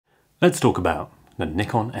Let's talk about the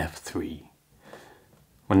Nikon F3.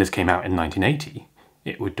 When this came out in 1980,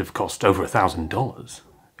 it would have cost over $1,000.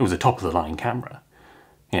 It was a top-of-the-line camera.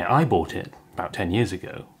 Yeah, I bought it about 10 years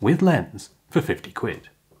ago, with lens, for 50 quid.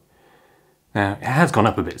 Now, it has gone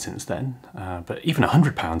up a bit since then, but even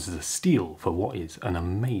 £100 is a steal for what is an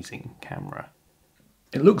amazing camera.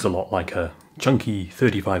 It looks a lot like a chunky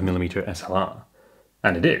 35mm SLR,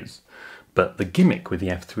 and it is, but the gimmick with the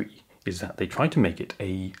F3 is that they tried to make it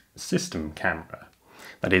a system camera.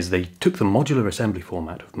 That is, they took the modular assembly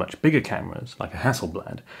format of much bigger cameras, like a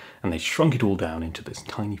Hasselblad, and they shrunk it all down into this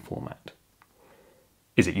tiny format.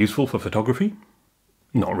 Is it useful for photography?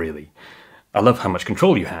 Not really. I love how much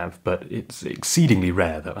control you have, but it's exceedingly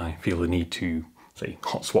rare that I feel the need to, say,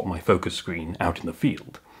 hot swap my focus screen out in the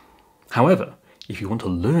field. However, if you want to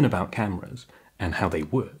learn about cameras and how they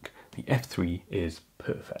work, the F3 is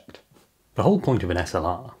perfect. The whole point of an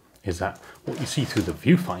SLR is that what you see through the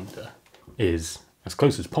viewfinder is, as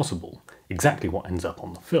close as possible, exactly what ends up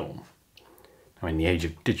on the film. Now, in the age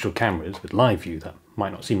of digital cameras with live view, that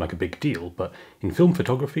might not seem like a big deal, but in film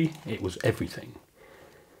photography, it was everything.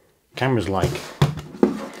 Cameras like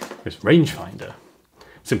this rangefinder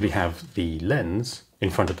simply have the lens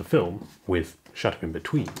in front of the film with shutter in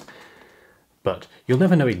between, but you'll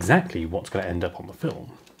never know exactly what's going to end up on the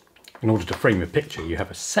film. In order to frame a picture, you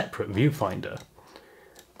have a separate viewfinder,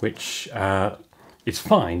 which is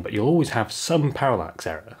fine, but you'll always have some parallax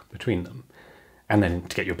error between them. And then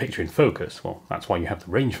to get your picture in focus, well, that's why you have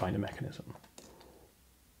the rangefinder mechanism.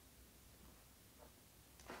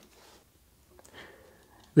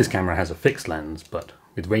 This camera has a fixed lens, but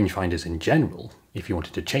with rangefinders in general, if you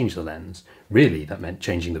wanted to change the lens, really that meant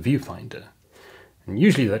changing the viewfinder. And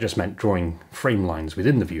usually that just meant drawing frame lines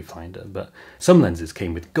within the viewfinder, but some lenses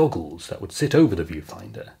came with goggles that would sit over the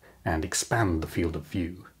viewfinder and expand the field of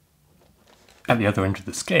view. At the other end of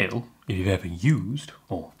the scale, if you've ever used,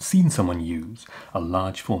 or seen someone use, a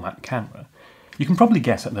large format camera, you can probably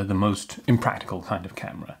guess that they're the most impractical kind of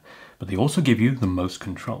camera, but they also give you the most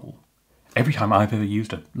control. Every time I've ever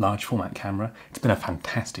used a large format camera, it's been a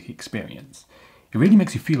fantastic experience. It really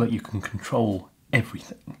makes you feel like you can control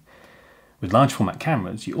everything. With large format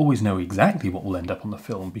cameras, you always know exactly what will end up on the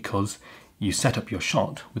film because you set up your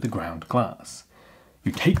shot with a ground glass.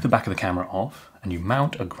 You take the back of the camera off and you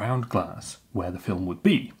mount a ground glass where the film would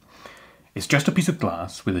be. It's just a piece of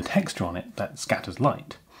glass with a texture on it that scatters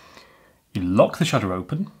light. You lock the shutter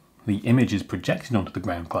open, the image is projected onto the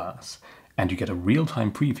ground glass, and you get a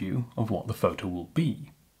real-time preview of what the photo will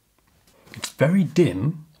be. It's very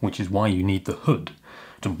dim, which is why you need the hood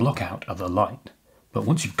to block out other light. But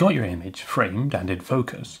once you've got your image framed and in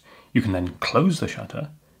focus, you can then close the shutter,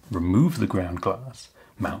 remove the ground glass,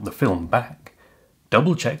 mount the film back,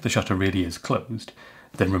 double check the shutter really is closed,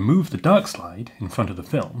 then remove the dark slide in front of the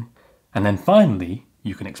film, and then finally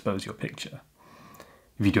you can expose your picture.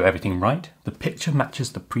 If you do everything right, the picture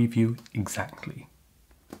matches the preview exactly.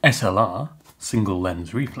 SLR, single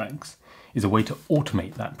lens reflex, is a way to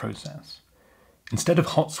automate that process. Instead of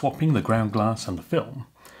hot swapping the ground glass and the film,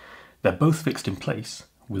 they're both fixed in place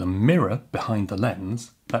with a mirror behind the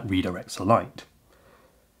lens that redirects the light.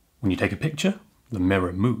 When you take a picture, the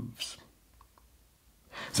mirror moves.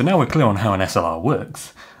 So now we're clear on how an SLR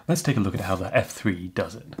works, let's take a look at how the F3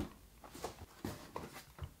 does it.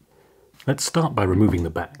 Let's start by removing the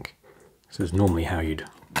back. This is normally how you'd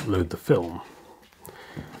load the film.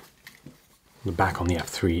 The back on the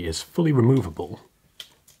F3 is fully removable,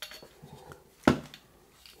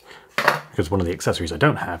 because one of the accessories I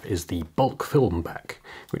don't have is the bulk film back,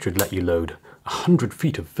 which would let you load 100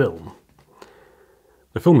 feet of film.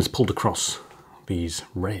 The film is pulled across these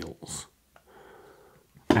rails,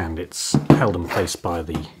 and it's held in place by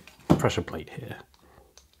the pressure plate here.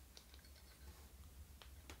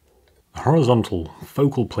 The horizontal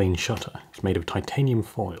focal plane shutter is made of titanium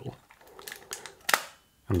foil,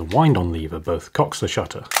 and the wind-on lever both cocks the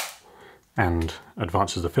shutter and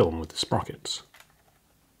advances the film with the sprockets.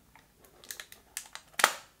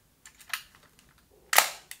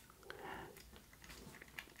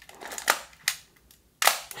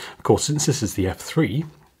 Of course, since this is the F3,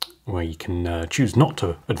 where you can choose not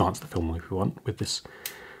to advance the film if you want with this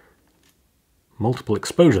multiple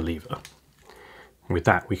exposure lever, with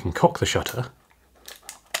that we can cock the shutter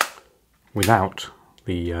without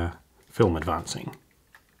the film advancing.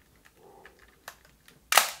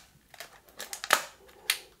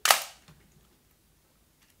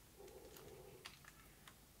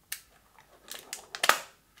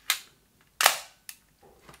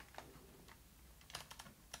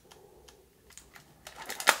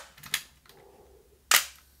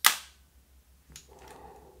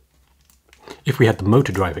 If we had the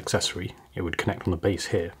motor drive accessory, it would connect on the base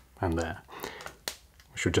here and there,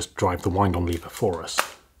 which would just drive the wind-on lever for us.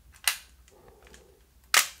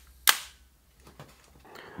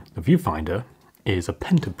 The viewfinder is a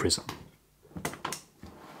pentaprism,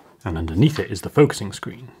 and underneath it is the focusing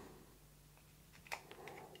screen.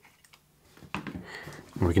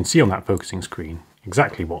 And we can see on that focusing screen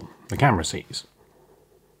exactly what the camera sees.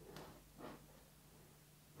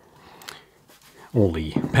 All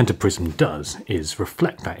the pentaprism does is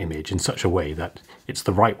reflect that image in such a way that it's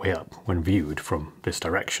the right way up when viewed from this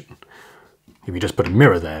direction. If you just put a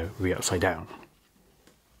mirror there, it would be upside down.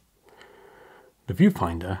 The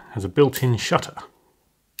viewfinder has a built-in shutter.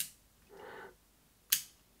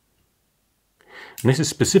 And this is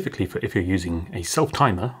specifically for if you're using a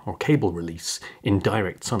self-timer or cable release in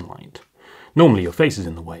direct sunlight. Normally your face is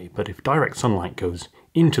in the way, but if direct sunlight goes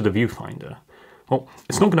into the viewfinder, well,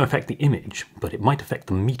 it's not going to affect the image, but it might affect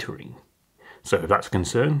the metering. So if that's a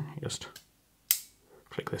concern, you just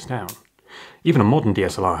click this down. Even a modern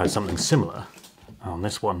DSLR has something similar. On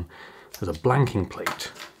this one, there's a blanking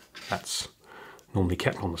plate that's normally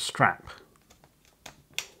kept on the strap.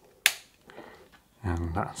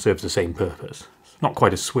 And that serves the same purpose. It's not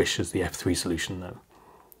quite as swish as the F3 solution though.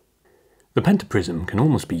 The pentaprism can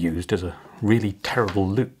almost be used as a really terrible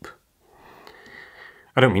loupe.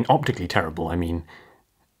 I don't mean optically terrible, I mean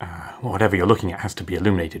whatever you're looking at has to be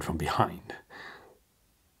illuminated from behind.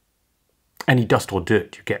 Any dust or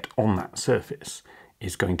dirt you get on that surface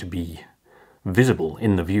is going to be visible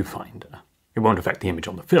in the viewfinder. It won't affect the image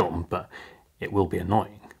on the film, but it will be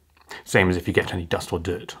annoying. Same as if you get any dust or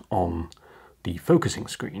dirt on the focusing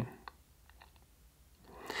screen.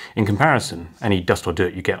 In comparison, any dust or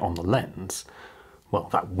dirt you get on the lens, well,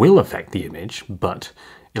 that will affect the image, but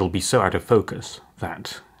it'll be so out of focus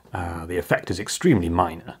that the effect is extremely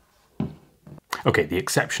minor. Okay, the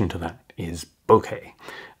exception to that is bokeh.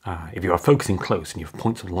 If you are focusing close and you have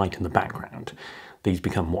points of light in the background, these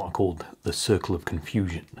become what are called the circle of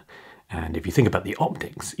confusion. And if you think about the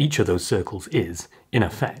optics, each of those circles is, in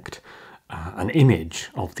effect, an image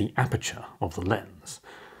of the aperture of the lens.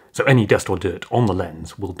 So any dust or dirt on the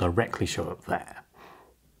lens will directly show up there.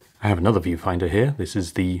 I have another viewfinder here. This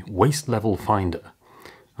is the waist level finder.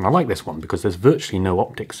 And I like this one because there's virtually no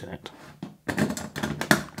optics in it.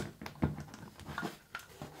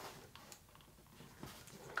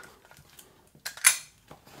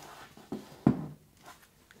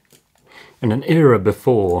 In an era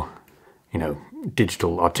before,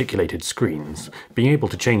 digital articulated screens, being able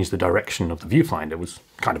to change the direction of the viewfinder was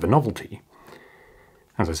kind of a novelty.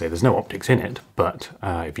 As I say, there's no optics in it, but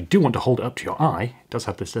if you do want to hold it up to your eye, it does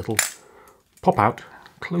have this little pop-out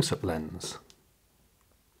close-up lens.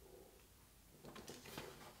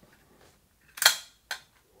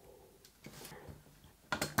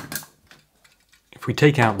 If we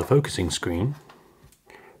take out the focusing screen,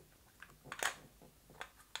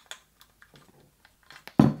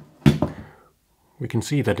 we can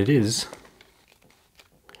see that it is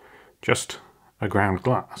just a ground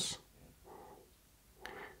glass.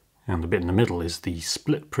 And the bit in the middle is the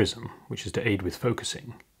split prism, which is to aid with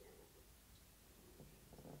focusing.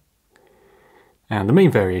 And the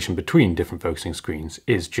main variation between different focusing screens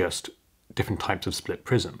is just different types of split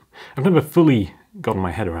prism. I've never fully gotten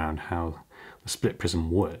my head around how the split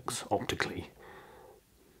prism works optically,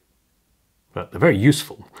 but they're very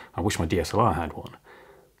useful. I wish my DSLR had one.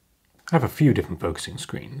 I have a few different focusing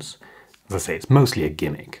screens. As I say, it's mostly a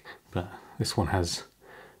gimmick, but this one has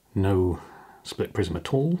no split prism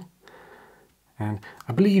at all. And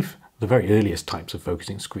I believe the very earliest types of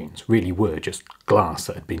focusing screens really were just glass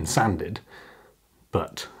that had been sanded.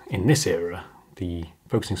 But in this era, the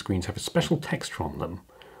focusing screens have a special texture on them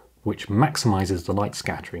which maximizes the light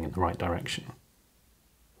scattering in the right direction.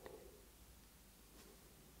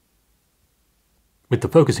 With the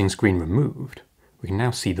focusing screen removed, we can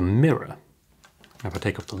now see the mirror. If I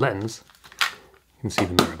take off the lens, you can see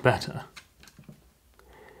the mirror better.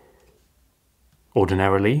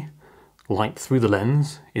 Ordinarily, light through the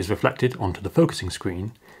lens is reflected onto the focusing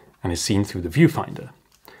screen and is seen through the viewfinder.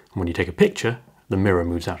 And when you take a picture, the mirror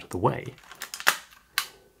moves out of the way.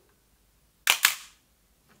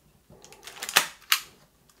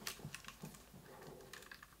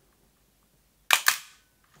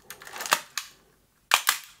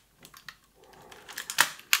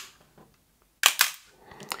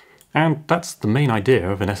 And that's the main idea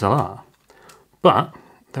of an SLR. But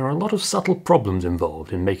there are a lot of subtle problems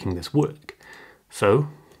involved in making this work. So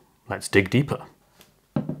let's dig deeper.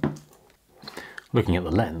 Looking at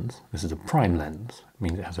the lens, this is a prime lens. It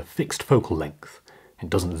means it has a fixed focal length. It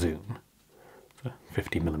doesn't zoom. So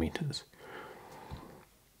 50 millimeters.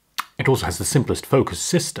 It also has the simplest focus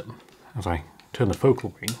system. As I turn the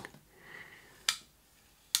focal ring,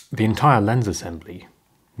 the entire lens assembly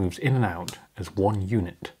moves in and out as one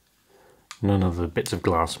unit. None of the bits of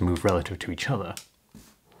glass move relative to each other.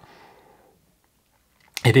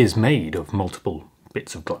 It is made of multiple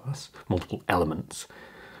bits of glass, multiple elements,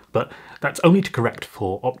 but that's only to correct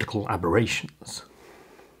for optical aberrations.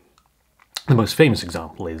 The most famous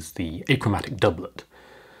example is the achromatic doublet.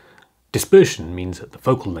 Dispersion means that the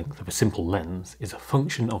focal length of a simple lens is a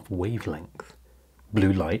function of wavelength.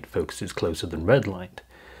 Blue light focuses closer than red light,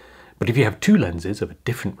 but if you have two lenses of a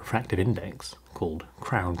different refractive index, called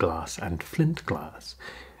crown glass and flint glass,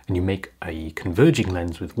 and you make a converging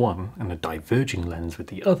lens with one and a diverging lens with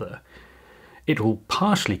the other, it will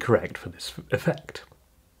partially correct for this effect.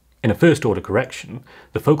 In a first-order correction,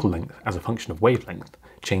 the focal length as a function of wavelength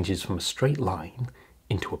changes from a straight line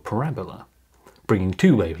into a parabola, bringing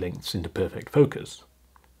two wavelengths into perfect focus.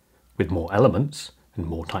 With more elements and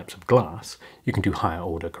more types of glass, you can do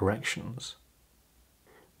higher-order corrections.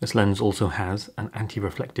 This lens also has an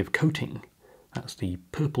anti-reflective coating. That's the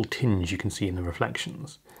purple tinge you can see in the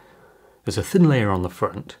reflections. There's a thin layer on the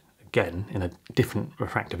front, again in a different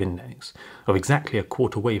refractive index, of exactly a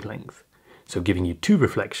quarter wavelength, so giving you two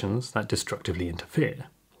reflections that destructively interfere.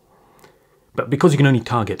 But because you can only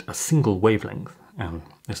target a single wavelength, and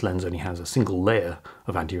this lens only has a single layer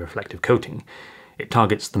of anti-reflective coating, it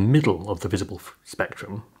targets the middle of the visible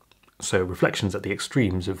spectrum, so reflections at the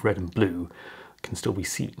extremes of red and blue can still be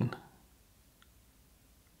seen.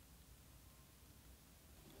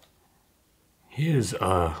 Here's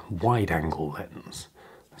a wide-angle lens.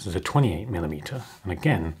 This is a 28mm, and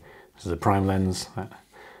again, this is a prime lens that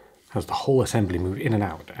has the whole assembly move in and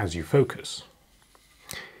out as you focus.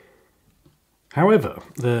 However,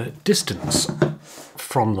 the distance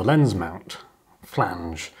from the lens mount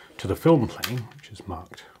flange to the film plane, which is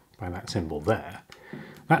marked by that symbol there,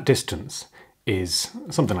 that distance is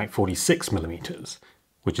something like 46mm,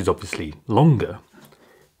 which is obviously longer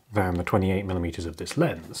than the 28mm of this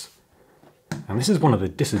lens. And this is one of the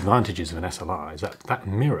disadvantages of an SLR, is that that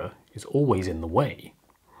mirror is always in the way.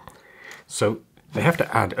 So they have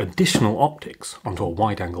to add additional optics onto a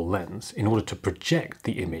wide-angle lens in order to project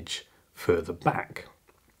the image further back.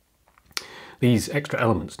 These extra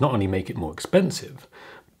elements not only make it more expensive,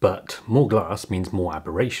 but more glass means more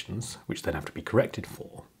aberrations, which then have to be corrected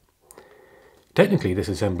for. Technically, this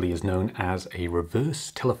assembly is known as a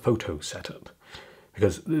reverse telephoto setup,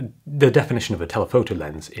 because the definition of a telephoto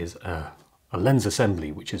lens is a lens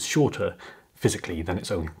assembly which is shorter physically than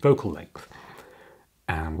its own focal length.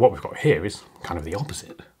 And what we've got here is kind of the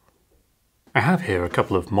opposite. I have here a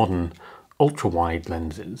couple of modern ultra-wide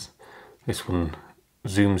lenses. This one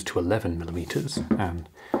zooms to 11mm, and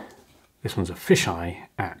this one's a fisheye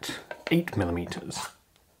at 8mm.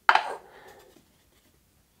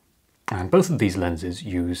 And both of these lenses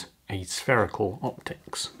use aspherical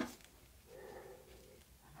optics.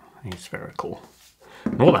 Aspherical.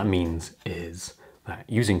 And what that means is that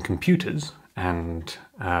using computers and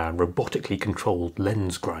robotically controlled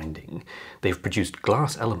lens grinding, they've produced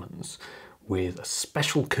glass elements with a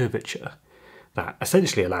special curvature that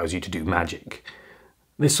essentially allows you to do magic.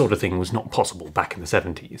 This sort of thing was not possible back in the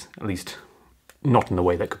 70s, at least not in a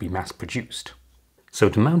way that could be mass-produced. So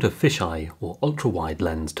to mount a fisheye or ultra-wide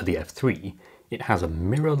lens to the F3, it has a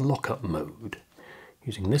mirror lockup mode.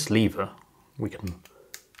 Using this lever, we can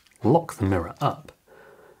lock the mirror up,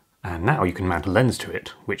 and now you can mount a lens to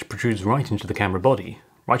it, which protrudes right into the camera body,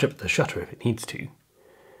 right up the shutter if it needs to.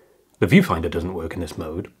 The viewfinder doesn't work in this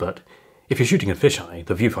mode, but if you're shooting a fisheye,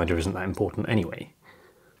 the viewfinder isn't that important anyway.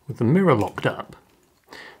 With the mirror locked up,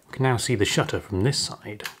 we can now see the shutter from this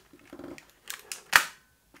side.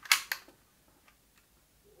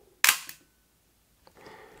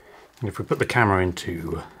 And if we put the camera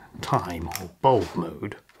into time or bulb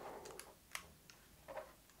mode,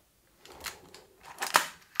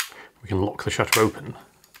 we can lock the shutter open.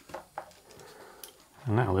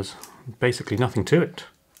 And now there's basically nothing to it.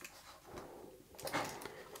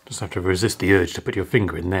 Just have to resist the urge to put your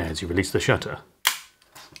finger in there as you release the shutter.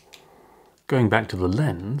 Going back to the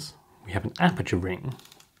lens, we have an aperture ring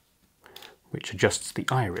which adjusts the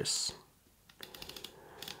iris.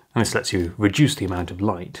 And this lets you reduce the amount of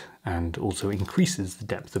light and also increases the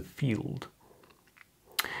depth of field.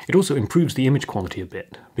 It also improves the image quality a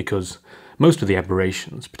bit because most of the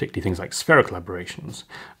aberrations, particularly things like spherical aberrations,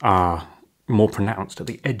 are more pronounced at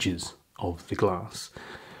the edges of the glass.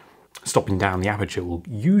 Stopping down the aperture will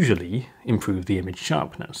usually improve the image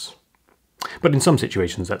sharpness. But in some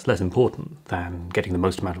situations that's less important than getting the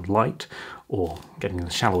most amount of light or getting the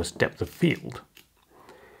shallowest depth of field.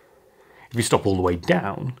 If you stop all the way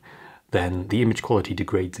down, then the image quality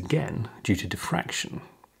degrades again due to diffraction.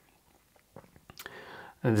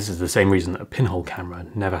 And this is the same reason that a pinhole camera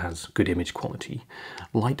never has good image quality.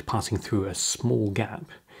 Light passing through a small gap,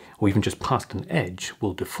 or even just past an edge,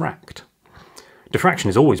 will diffract. Diffraction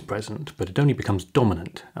is always present, but it only becomes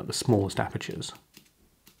dominant at the smallest apertures.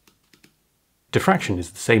 Diffraction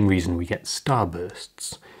is the same reason we get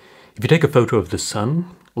starbursts. If you take a photo of the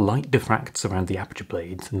sun, light diffracts around the aperture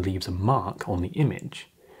blades and leaves a mark on the image.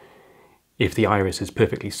 If the iris is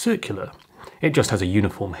perfectly circular, it just has a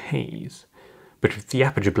uniform haze. But if the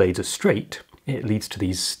aperture blades are straight, it leads to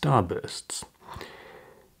these starbursts.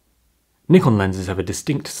 Nikon lenses have a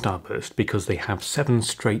distinct starburst because they have 7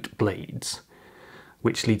 straight blades,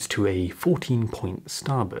 which leads to a 14-point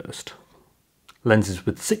starburst. Lenses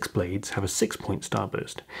with 6 blades have a 6-point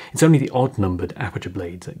starburst. It's only the odd-numbered aperture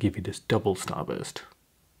blades that give you this double starburst.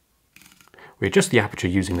 We adjust the aperture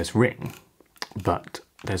using this ring, but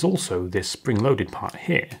there's also this spring-loaded part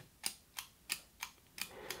here.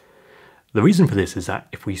 The reason for this is that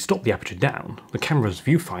if we stop the aperture down, the camera's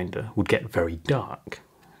viewfinder would get very dark.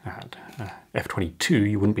 At f/22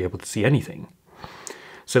 you wouldn't be able to see anything.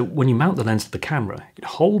 So when you mount the lens to the camera, it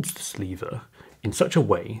holds this lever in such a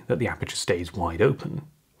way that the aperture stays wide open.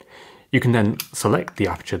 You can then select the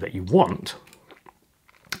aperture that you want,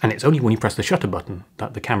 and it's only when you press the shutter button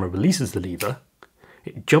that the camera releases the lever,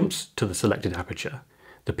 it jumps to the selected aperture,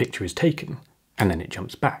 the picture is taken, and then it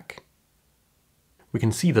jumps back. We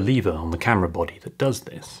can see the lever on the camera body that does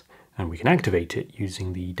this, and we can activate it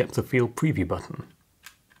using the depth of field preview button.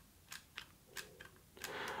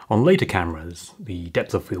 On later cameras, the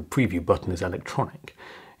depth of field preview button is electronic.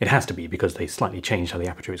 It has to be because they slightly changed how the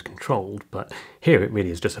aperture is controlled, but here it really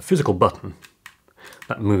is just a physical button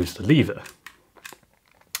that moves the lever.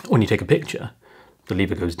 When you take a picture, the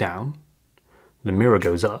lever goes down, the mirror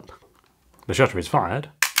goes up, the shutter is fired,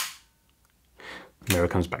 the mirror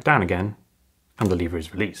comes back down again, and the lever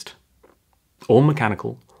is released. All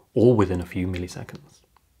mechanical, all within a few milliseconds.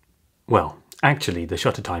 Well, actually the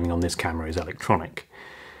shutter timing on this camera is electronic.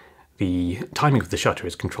 The timing of the shutter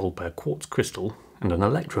is controlled by a quartz crystal and an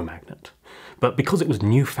electromagnet. But because it was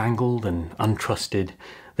newfangled and untrusted,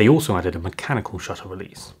 they also added a mechanical shutter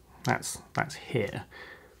release. That's here.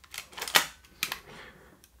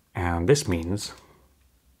 And this means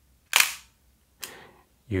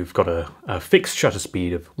you've got a fixed shutter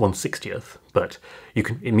speed of 1/60th, but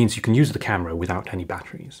it means you can use the camera without any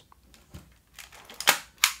batteries.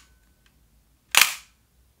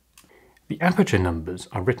 The aperture numbers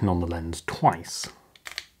are written on the lens twice.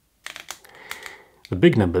 The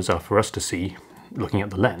big numbers are for us to see looking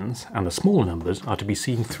at the lens, and the small numbers are to be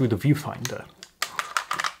seen through the viewfinder.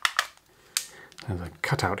 There's a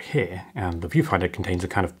cutout here, and the viewfinder contains a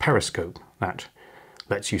kind of periscope that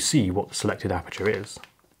lets you see what the selected aperture is.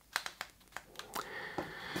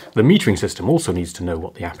 The metering system also needs to know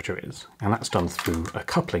what the aperture is, and that's done through a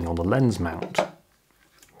coupling on the lens mount.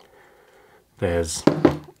 There's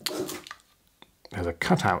a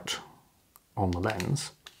cutout on the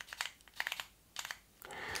lens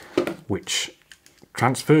which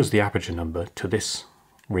transfers the aperture number to this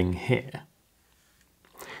ring here.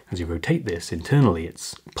 As you rotate this, internally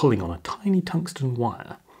it's pulling on a tiny tungsten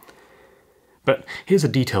wire. But here's a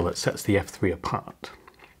detail that sets the F3 apart.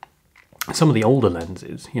 Some of the older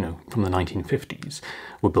lenses, from the 1950s,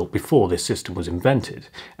 were built before this system was invented,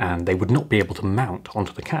 and they would not be able to mount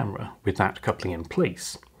onto the camera with that coupling in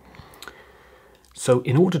place. So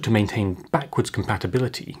in order to maintain backwards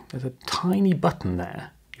compatibility, there's a tiny button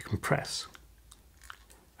there you can press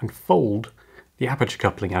and fold the aperture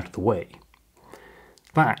coupling out of the way.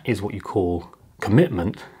 That is what you call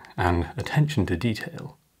commitment and attention to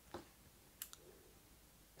detail.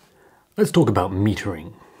 Let's talk about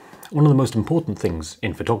metering. One of the most important things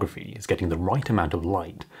in photography is getting the right amount of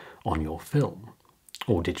light on your film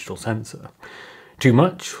or digital sensor. Too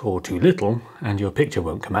much or too little and your picture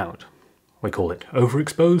won't come out. We call it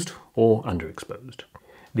overexposed or underexposed.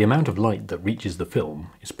 The amount of light that reaches the film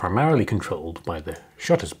is primarily controlled by the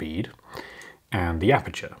shutter speed and the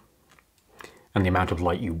aperture. And the amount of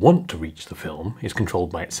light you want to reach the film is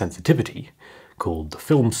controlled by its sensitivity, called the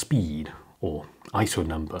film speed, or ISO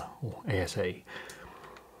number, or ASA.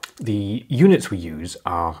 The units we use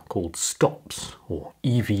are called stops, or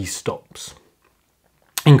EV stops.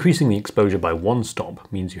 Increasing the exposure by 1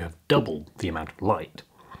 stop means you have doubled the amount of light.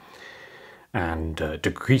 And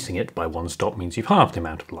decreasing it by 1 stop means you've halved the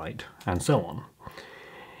amount of light, and so on.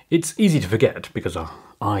 It's easy to forget, because our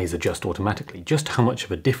eyes adjust automatically, just how much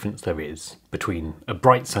of a difference there is between a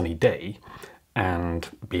bright sunny day and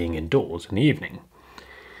being indoors in the evening.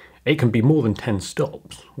 It can be more than 10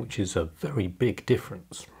 stops, which is a very big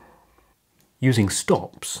difference. using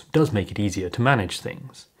stops does make it easier to manage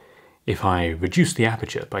things. If I reduce the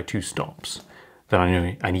aperture by 2 stops, then I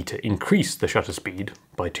know I need to increase the shutter speed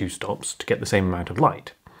by 2 stops to get the same amount of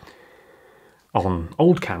light. On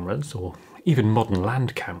old cameras, or even modern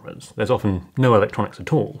land cameras, there's often no electronics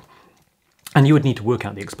at all, and you would need to work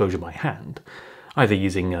out the exposure by hand, either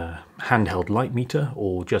using a handheld light meter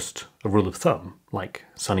or just a rule of thumb, like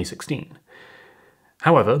Sunny 16.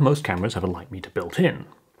 However, most cameras have a light meter built in.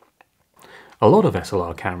 A lot of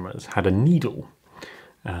SLR cameras had a needle.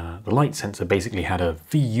 The light sensor basically had a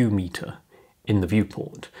VU meter in the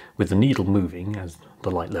viewport, with the needle moving as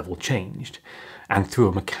the light level changed, and through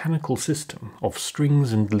a mechanical system of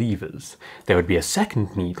strings and levers, there would be a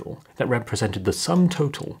second needle that represented the sum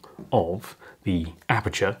total of the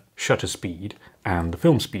aperture, shutter speed, and the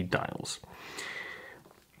film speed dials.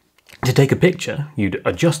 To take a picture, you'd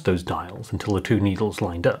adjust those dials until the 2 needles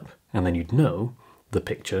lined up, and then you'd know the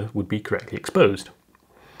picture would be correctly exposed.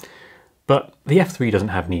 But the F3 doesn't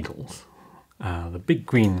have needles. The big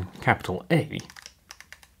green capital A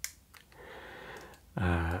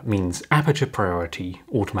means aperture priority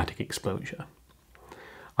automatic exposure.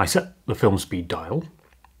 I set the film speed dial,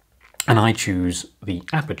 and I choose the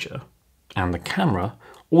aperture, and the camera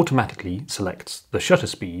automatically selects the shutter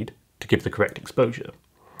speed to give the correct exposure.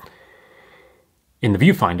 In the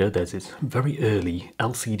viewfinder, there's this very early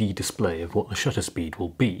LCD display of what the shutter speed will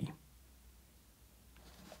be.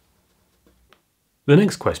 The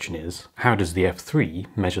next question is, how does the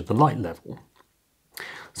F3 measure the light level?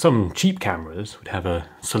 Some cheap cameras would have a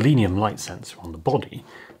selenium light sensor on the body.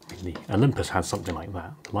 The Olympus has something like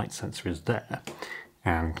that. The light sensor is there.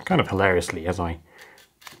 And kind of hilariously, as I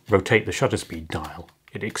rotate the shutter speed dial,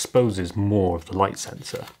 it exposes more of the light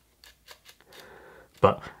sensor.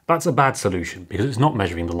 But that's a bad solution because it's not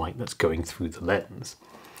measuring the light that's going through the lens.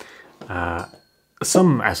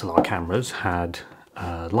 Some SLR cameras had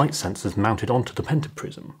light sensors mounted onto the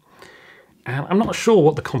pentaprism. And I'm not sure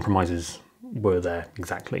what the compromises were there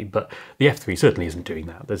exactly, but the F3 certainly isn't doing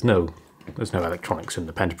that. There's no electronics in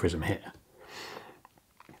the pentaprism here.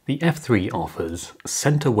 The F3 offers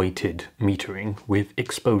center-weighted metering with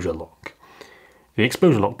exposure lock. The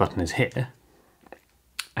exposure lock button is here,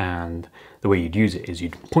 and the way you'd use it is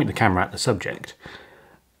you'd point the camera at the subject,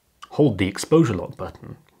 hold the exposure lock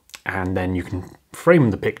button, and then you can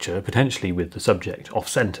frame the picture, potentially with the subject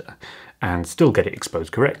off-center, and still get it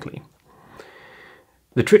exposed correctly.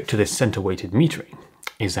 The trick to this center-weighted metering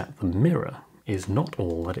is that the mirror is not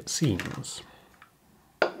all that it seems.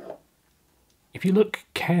 If you look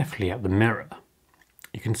carefully at the mirror,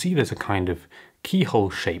 you can see there's a kind of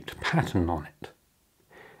keyhole-shaped pattern on it,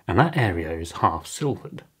 and that area is half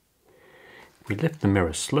silvered. If we lift the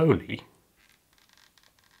mirror slowly,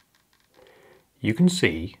 you can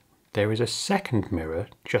see there is a second mirror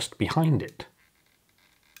just behind it.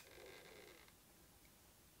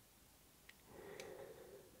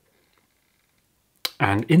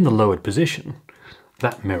 And in the lowered position,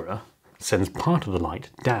 that mirror sends part of the light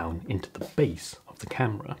down into the base of the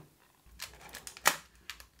camera.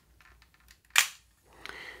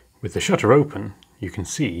 With the shutter open, you can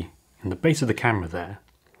see in the base of the camera there,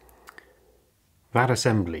 that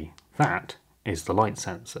assembly, that is the light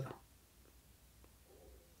sensor.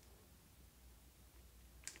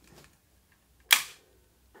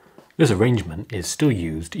 This arrangement is still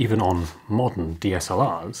used even on modern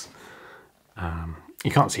DSLRs. You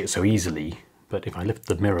can't see it so easily, but if I lift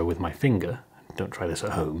the mirror with my finger, don't try this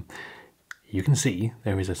at home, you can see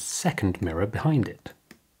there is a second mirror behind it.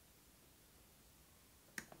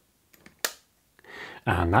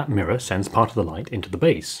 And that mirror sends part of the light into the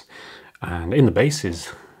base. And in the base is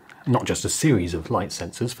not just a series of light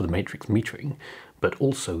sensors for the matrix metering, but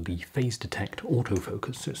also the phase detect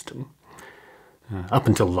autofocus system. Up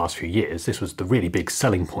until the last few years, this was the really big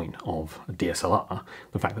selling point of a DSLR.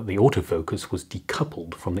 The fact that the autofocus was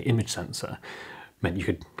decoupled from the image sensor meant you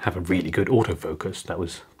could have a really good autofocus that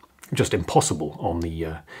was just impossible on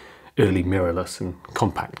the early mirrorless and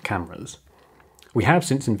compact cameras. We have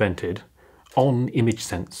since invented on-image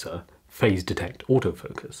sensor phase detect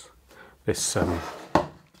autofocus. This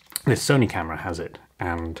Sony camera has it,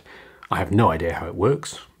 and I have no idea how it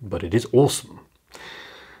works, but it is awesome.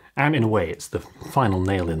 And in a way, it's the final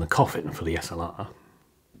nail in the coffin for the SLR.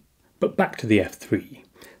 But back to the F3.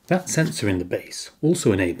 That sensor in the base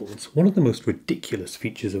also enables one of the most ridiculous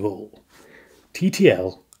features of all: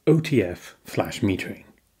 TTL OTF flash metering.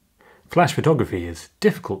 Flash photography is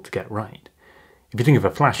difficult to get right. If you think of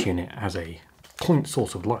a flash unit as a point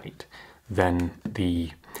source of light, then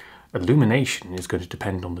the illumination is going to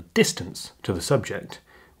depend on the distance to the subject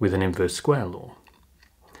with an inverse square law.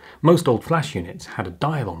 Most old flash units had a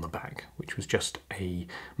dial on the back, which was just a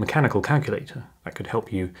mechanical calculator that could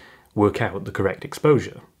help you work out the correct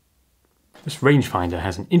exposure. This rangefinder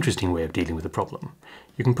has an interesting way of dealing with the problem.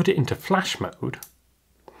 You can put it into flash mode,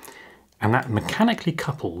 and that mechanically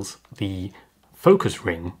couples the focus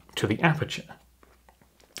ring to the aperture.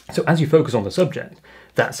 So as you focus on the subject,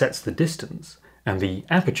 that sets the distance, and the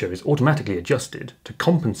aperture is automatically adjusted to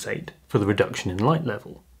compensate for the reduction in light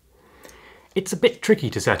level. It's a bit tricky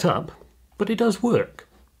to set up, but it does work.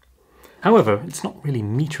 However, it's not really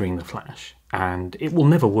metering the flash, and it will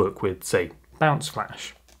never work with, say, bounce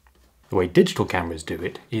flash. The way digital cameras do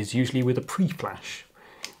it is usually with a pre-flash.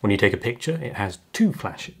 When you take a picture, it has two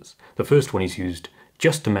flashes. The first one is used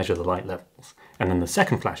just to measure the light levels, and then the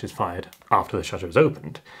second flash is fired after the shutter is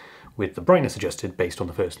opened, with the brightness adjusted based on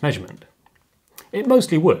the first measurement. It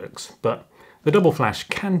mostly works, but the double flash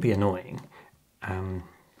can be annoying.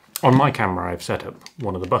 On my camera, I've set up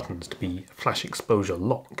one of the buttons to be flash exposure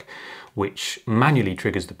lock, which manually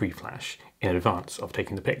triggers the pre-flash in advance of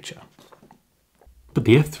taking the picture. But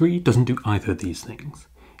the F3 doesn't do either of these things.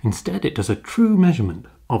 Instead, it does a true measurement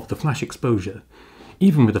of the flash exposure,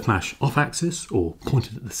 even with the flash off-axis or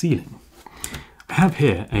pointed at the ceiling. I have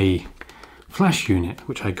here a flash unit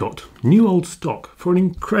which I got new old stock for an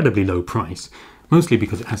incredibly low price, mostly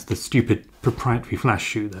because it has the stupid proprietary flash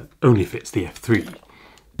shoe that only fits the F3.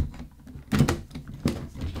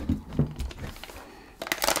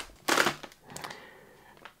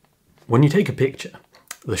 When you take a picture,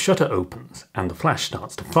 the shutter opens and the flash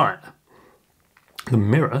starts to fire. The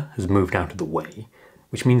mirror has moved out of the way,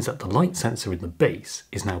 which means that the light sensor in the base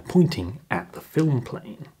is now pointing at the film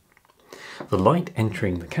plane. The light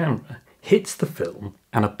entering the camera hits the film,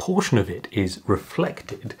 and a portion of it is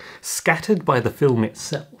reflected, scattered by the film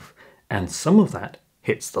itself, and some of that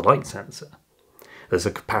hits the light sensor. There's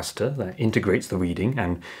a capacitor that integrates the reading,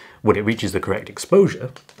 and when it reaches the correct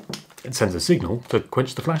exposure, it sends a signal to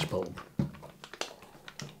quench the flash bulb.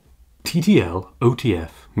 TTL OTF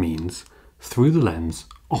means through the lens,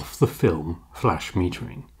 off the film flash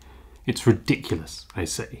metering. It's ridiculous, I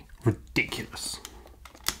say. Ridiculous.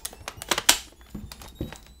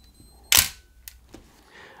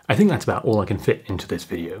 I think that's about all I can fit into this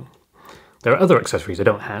video. There are other accessories I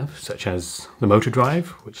don't have, such as the motor drive,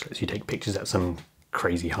 which lets you take pictures at some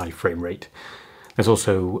crazy high frame rate. There's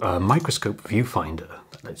also a microscope viewfinder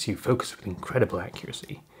that lets you focus with incredible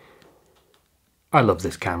accuracy. I love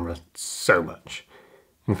this camera so much.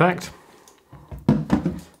 In fact,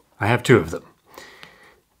 I have two of them.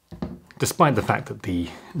 Despite the fact that the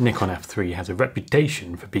Nikon F3 has a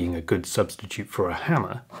reputation for being a good substitute for a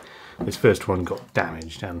hammer, this first one got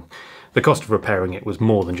damaged, and the cost of repairing it was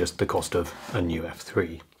more than just the cost of a new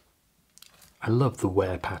F3. I love the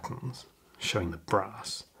wear patterns, showing the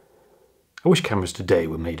brass. I wish cameras today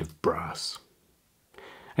were made of brass.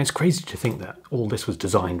 And it's crazy to think that all this was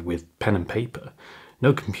designed with pen and paper,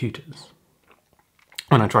 no computers.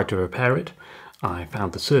 When I tried to repair it, I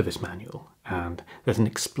found the service manual, and there's an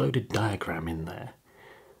exploded diagram in there.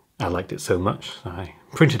 I liked it so much, I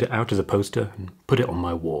printed it out as a poster and put it on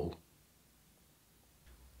my wall.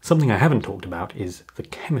 Something I haven't talked about is the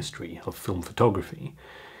chemistry of film photography.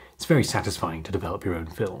 It's very satisfying to develop your own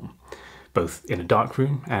film, both in a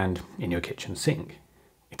darkroom and in your kitchen sink.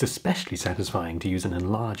 It's especially satisfying to use an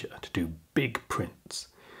enlarger to do big prints.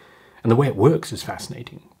 And the way it works is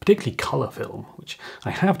fascinating, particularly colour film, which I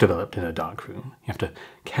have developed in a darkroom. You have to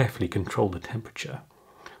carefully control the temperature.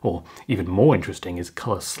 Or even more interesting is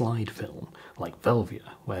colour slide film, like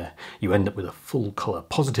Velvia, where you end up with a full colour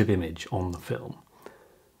positive image on the film.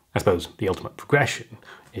 I suppose the ultimate progression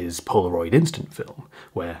is Polaroid instant film,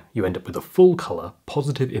 where you end up with a full colour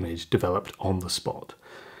positive image developed on the spot.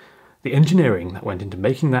 The engineering that went into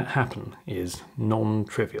making that happen is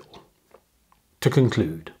non-trivial. To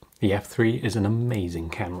conclude, the F3 is an amazing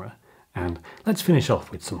camera, and let's finish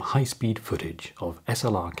off with some high-speed footage of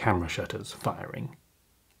SLR camera shutters firing.